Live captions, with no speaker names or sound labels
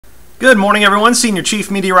Good morning, everyone. Senior Chief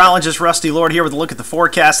Meteorologist Rusty Lord here with a look at the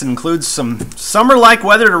forecast. It includes some summer-like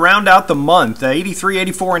weather to round out the month. 83,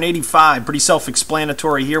 84, and 85. Pretty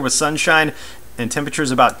self-explanatory here with sunshine and temperatures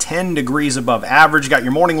about 10 degrees above average. Got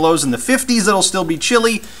your morning lows in the 50s. It'll still be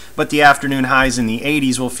chilly, but the afternoon highs in the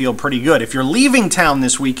 80s will feel pretty good. If you're leaving town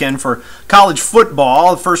this weekend for college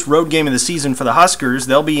football, the first road game of the season for the Huskers,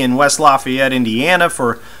 they'll be in West Lafayette, Indiana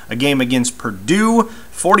for a game against Purdue.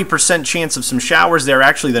 40% chance of some showers there.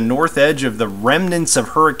 Actually, the north edge of the remnants of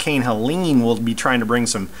Hurricane Helene will be trying to bring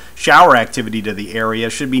some shower activity to the area.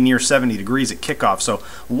 Should be near 70 degrees at kickoff, so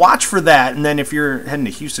watch for that. And then if you're heading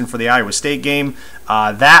to Houston for the Iowa State game,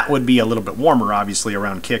 that would be a little bit warmer, obviously,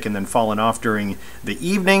 around kick and then falling off during the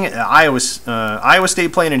evening. Iowa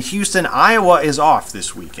State playing in Houston. Iowa is off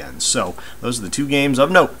this weekend, so those are the two games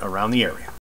of note around the area.